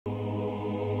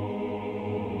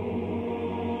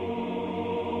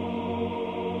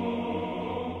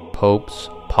popes,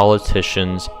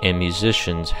 politicians, and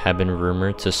musicians have been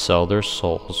rumored to sell their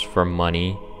souls for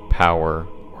money, power,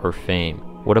 or fame.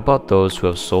 What about those who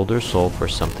have sold their soul for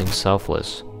something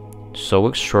selfless, so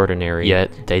extraordinary, yet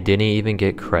they didn't even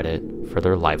get credit for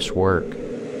their life's work? 3,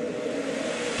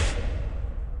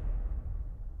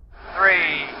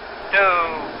 2,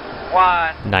 1.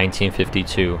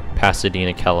 1952,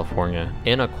 Pasadena, California.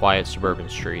 In a quiet suburban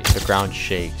street, the ground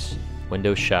shakes,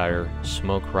 windows shatter,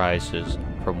 smoke rises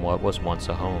from what was once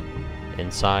a home.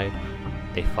 Inside,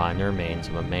 they find the remains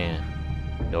of a man.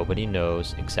 Nobody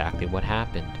knows exactly what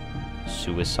happened,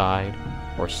 suicide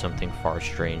or something far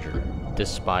stranger.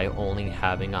 Despite only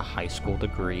having a high school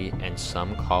degree and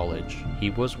some college, he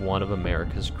was one of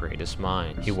America's greatest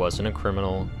minds. He wasn't a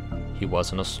criminal, he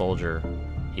wasn't a soldier,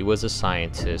 he was a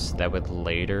scientist that would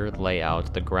later lay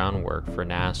out the groundwork for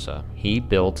NASA. He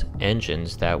built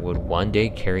engines that would one day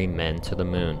carry men to the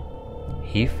moon.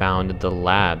 He founded the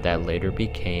lab that later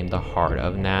became the heart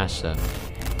of NASA.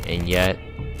 And yet,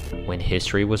 when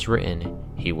history was written,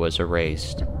 he was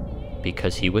erased.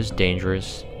 Because he was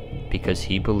dangerous, because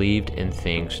he believed in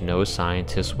things no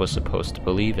scientist was supposed to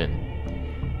believe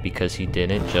in, because he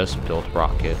didn't just build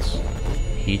rockets,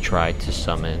 he tried to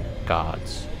summon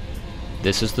gods.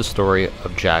 This is the story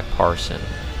of Jack Parsons,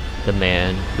 the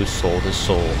man who sold his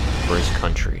soul for his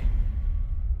country.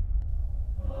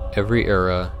 Every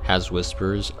era has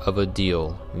whispers of a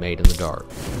deal made in the dark.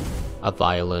 A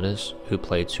violinist who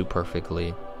played too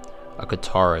perfectly, a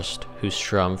guitarist who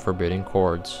strummed forbidden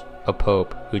chords, a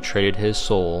pope who traded his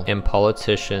soul, and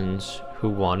politicians who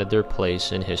wanted their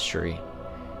place in history.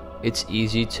 It's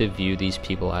easy to view these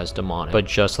people as demonic, but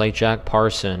just like Jack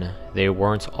Parsons, they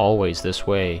weren't always this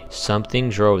way. Something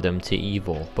drove them to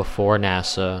evil before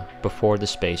NASA, before the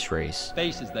space race.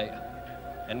 Space is there,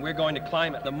 and we're going to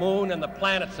climb it. The moon and the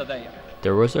planets are there.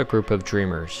 There was a group of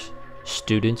dreamers,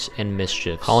 students and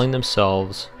mischief, calling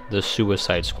themselves the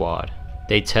Suicide Squad.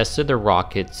 They tested their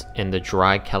rockets in the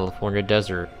dry California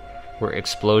desert, where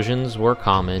explosions were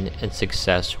common and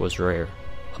success was rare.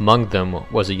 Among them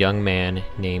was a young man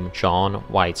named John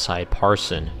Whiteside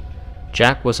Parson.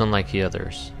 Jack was unlike the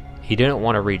others. He didn't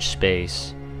want to reach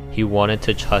space. He wanted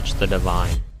to touch the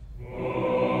divine.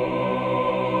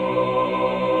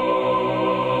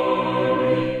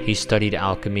 He studied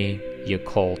alchemy, the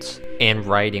occult, and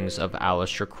writings of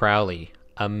Aleister Crowley,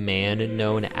 a man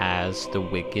known as the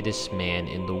wickedest man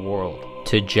in the world.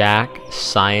 To Jack,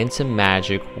 science and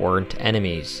magic weren't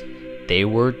enemies. They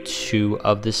were two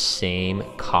of the same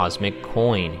cosmic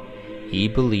coin. He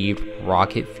believed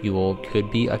rocket fuel could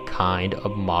be a kind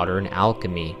of modern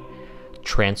alchemy,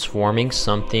 transforming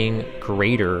something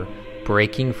greater,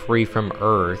 breaking free from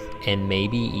Earth, and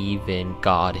maybe even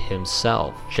God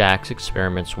himself. Jack's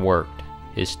experiments worked.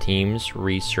 His team's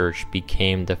research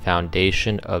became the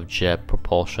foundation of Jet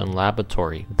Propulsion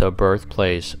Laboratory, the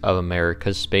birthplace of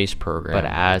America's space program.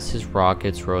 But as his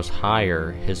rockets rose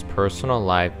higher, his personal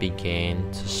life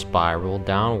began to spiral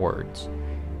downwards.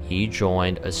 He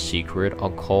joined a secret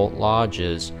occult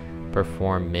lodges,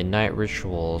 performed midnight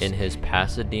rituals in his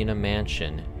Pasadena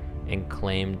mansion, and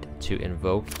claimed to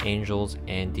invoke angels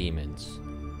and demons.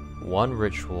 One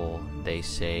ritual, they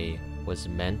say, was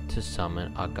meant to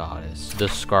summon a goddess. The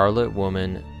Scarlet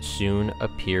Woman soon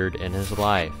appeared in his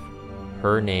life.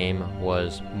 Her name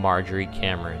was Marjorie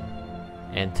Cameron,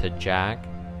 and to Jack,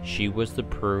 she was the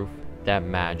proof that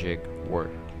magic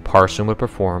worked. Parson would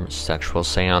perform sexual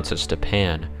seances to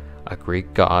Pan, a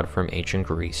Greek god from ancient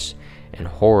Greece, and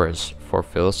Horus for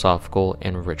philosophical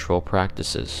and ritual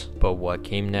practices. But what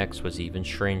came next was even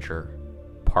stranger.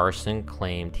 Parson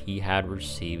claimed he had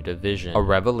received a vision, a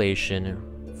revelation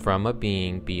from a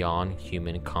being beyond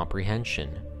human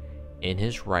comprehension. In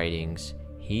his writings,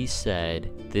 he said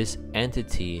this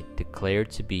entity declared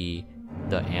to be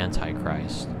the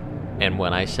Antichrist. And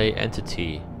when I say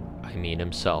entity, I mean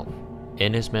himself.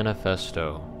 In his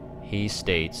manifesto, he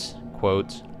states,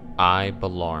 quote, "I,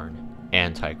 Balarn,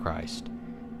 Antichrist,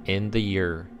 in the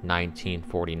year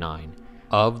 1949,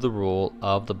 of the rule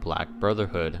of the Black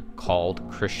Brotherhood called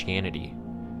Christianity,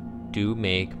 do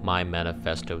make my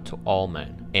manifesto to all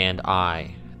men, and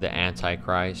I, the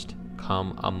Antichrist,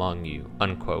 come among you,"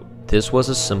 unquote. This was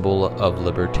a symbol of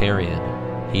libertarian.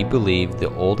 He believed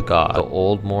the old God, the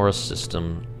old moral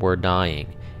system were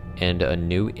dying, and a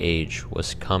new age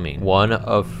was coming, one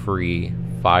of free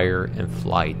fire and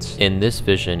flight. In this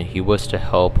vision, he was to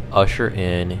help usher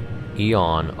in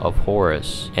Eon of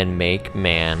Horus and make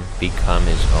man become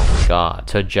his own god.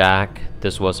 To Jack,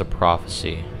 this was a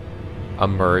prophecy, a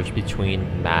merge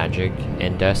between magic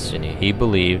and destiny. He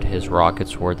believed his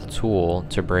rockets were the tool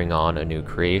to bring on a new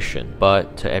creation,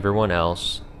 but to everyone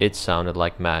else, it sounded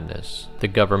like madness. The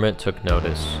government took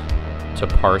notice. To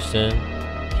Parson,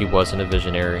 he wasn't a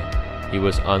visionary. He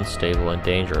was unstable and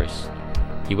dangerous.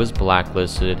 He was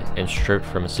blacklisted and stripped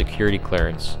from a security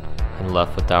clearance and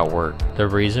left without work. The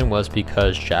reason was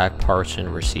because Jack Parsons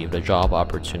received a job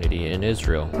opportunity in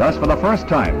Israel. Thus, for the first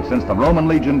time since the Roman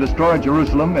legion destroyed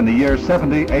Jerusalem in the year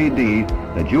 70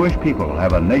 AD, the Jewish people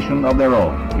have a nation of their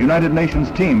own. United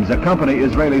Nations teams accompany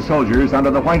Israeli soldiers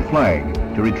under the white flag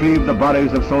to retrieve the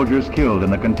bodies of soldiers killed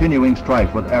in the continuing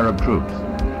strife with Arab troops.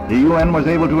 The UN was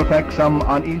able to effect some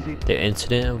uneasy... The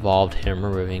incident involved him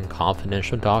removing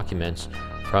confidential documents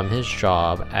from his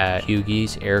job at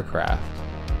Hughes Aircraft.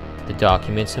 The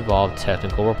documents involved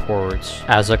technical reports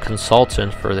as a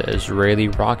consultant for the Israeli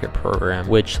rocket program,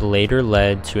 which later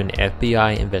led to an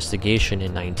FBI investigation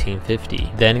in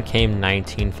 1950. Then came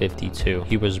 1952.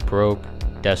 He was broke,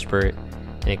 desperate,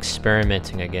 and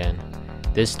experimenting again,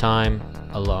 this time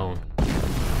alone.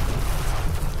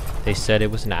 They said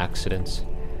it was an accident,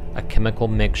 a chemical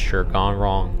mixture gone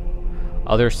wrong.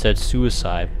 Others said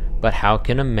suicide. But how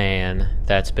can a man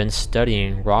that's been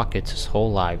studying rockets his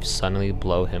whole life suddenly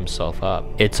blow himself up?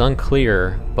 It's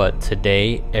unclear, but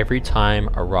today, every time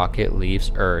a rocket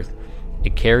leaves Earth,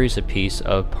 it carries a piece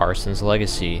of Parsons'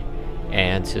 legacy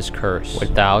and his curse.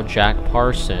 Without Jack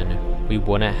Parsons, we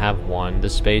wouldn't have won the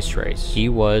space race. He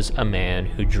was a man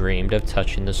who dreamed of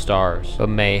touching the stars, but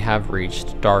may have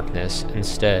reached darkness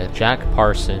instead. Jack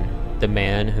Parsons, the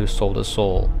man who sold his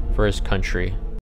soul for his country.